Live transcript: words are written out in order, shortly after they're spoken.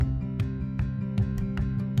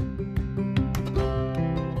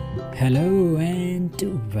Hello and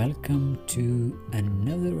welcome to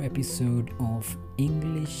another episode of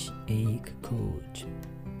English एक खोज।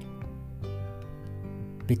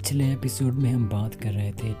 पिछले एपिसोड में हम बात कर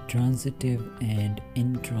रहे थे ट्रांजिटिव एंड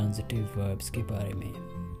इंट्रांजिटिव वर्ब्स के बारे में।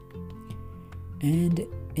 And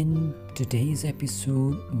in today's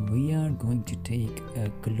episode we are going to take a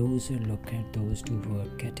closer look at those two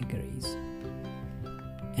verb categories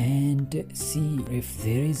and see if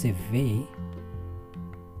there is a way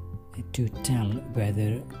to tell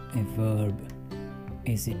whether a verb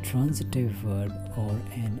is a transitive verb or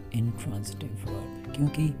an intransitive verb,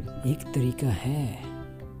 क्योंकि एक तरीका है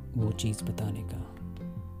वो चीज़ बताने का।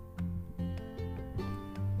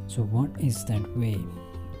 So what is that way?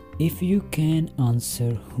 If you can answer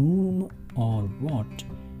whom or what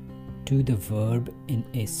to the verb in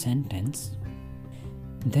a sentence,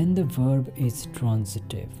 then the verb is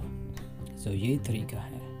transitive. So ये तरीका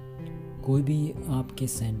है। कोई भी आपके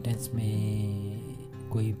सेंटेंस में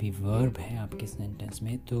कोई भी वर्ब है आपके सेंटेंस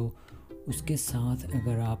में, तो उसके साथ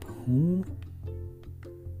अगर आप whom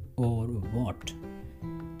और what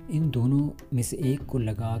इन दोनों में से एक को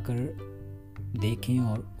लगाकर देखें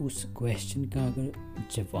और उस क्वेश्चन का अगर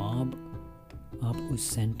जवाब आप उस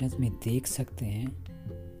सेंटेंस में देख सकते हैं,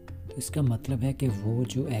 तो इसका मतलब है कि वो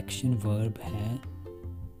जो एक्शन वर्ब है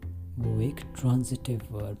वो एक ट्रांजिटिव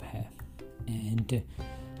वर्ब है। And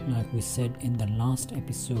like we said in the last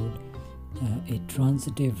episode, a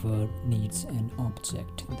transitive verb needs an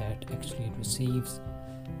object that actually receives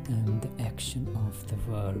the action of the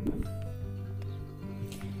verb.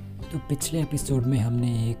 तो पिछले एपिसोड में हमने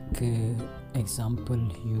एक एग्जांपल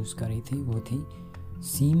यूज़ करी थी, वो थी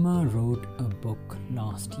सीमा wrote a book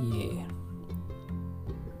last year।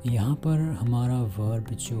 यहाँ पर हमारा वर्ब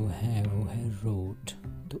जो है वो है wrote,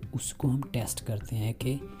 तो उसको हम टेस्ट करते हैं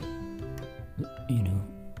कि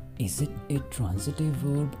is it a transitive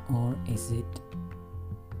verb or is it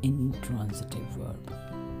intransitive verb?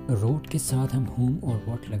 wrote के साथ हम whom और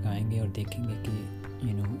what लगाएंगे और देखेंगे कि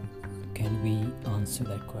can we answer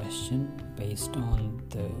that question based on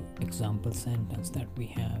the example sentence that we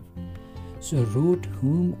have. So wrote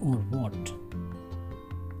whom or what,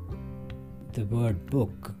 the word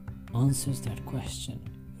book answers that question.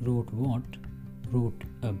 Wrote what? Wrote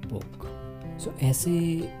a book. So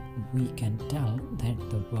ऐसे we can tell that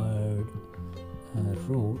the word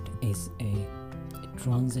wrote is a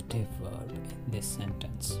transitive verb in this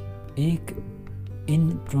sentence. एक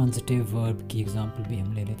intransitive verb की example भी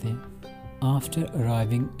हम ले लेते हैं। After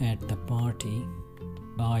arriving at the party,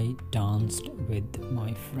 I danced with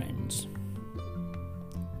my friends.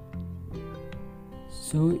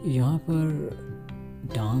 So यहाँ पर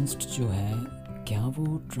danced जो है, क्या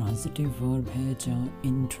वो transitive verb है या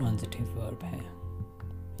intransitive verb है?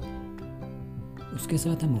 उसके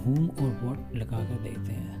साथ हम whom और what लगा कर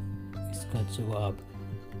देते हैं इसका जवाब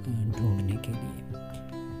ढूंढने के लिए।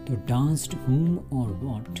 तो danced whom or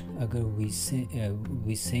what, अगर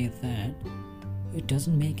we say that, it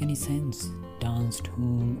doesn't make any sense. Danced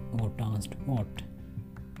whom or danced what,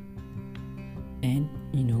 and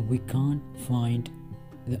we can't find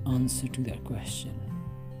the answer to that question.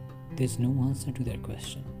 There's no answer to that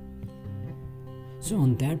question. So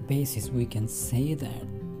on that basis we can say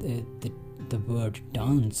that the word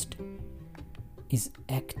danced is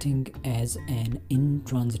acting as an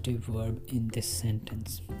intransitive verb in this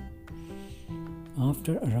sentence.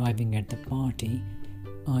 After arriving at the party,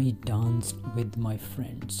 I danced with my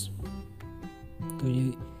friends. तो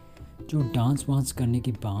ये जो dance वांस करने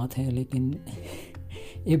की बात है, लेकिन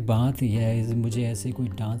ये बात ही है, मुझे ऐसे कोई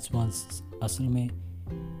डांस वांस असल में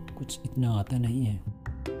कुछ इतना आता नहीं है।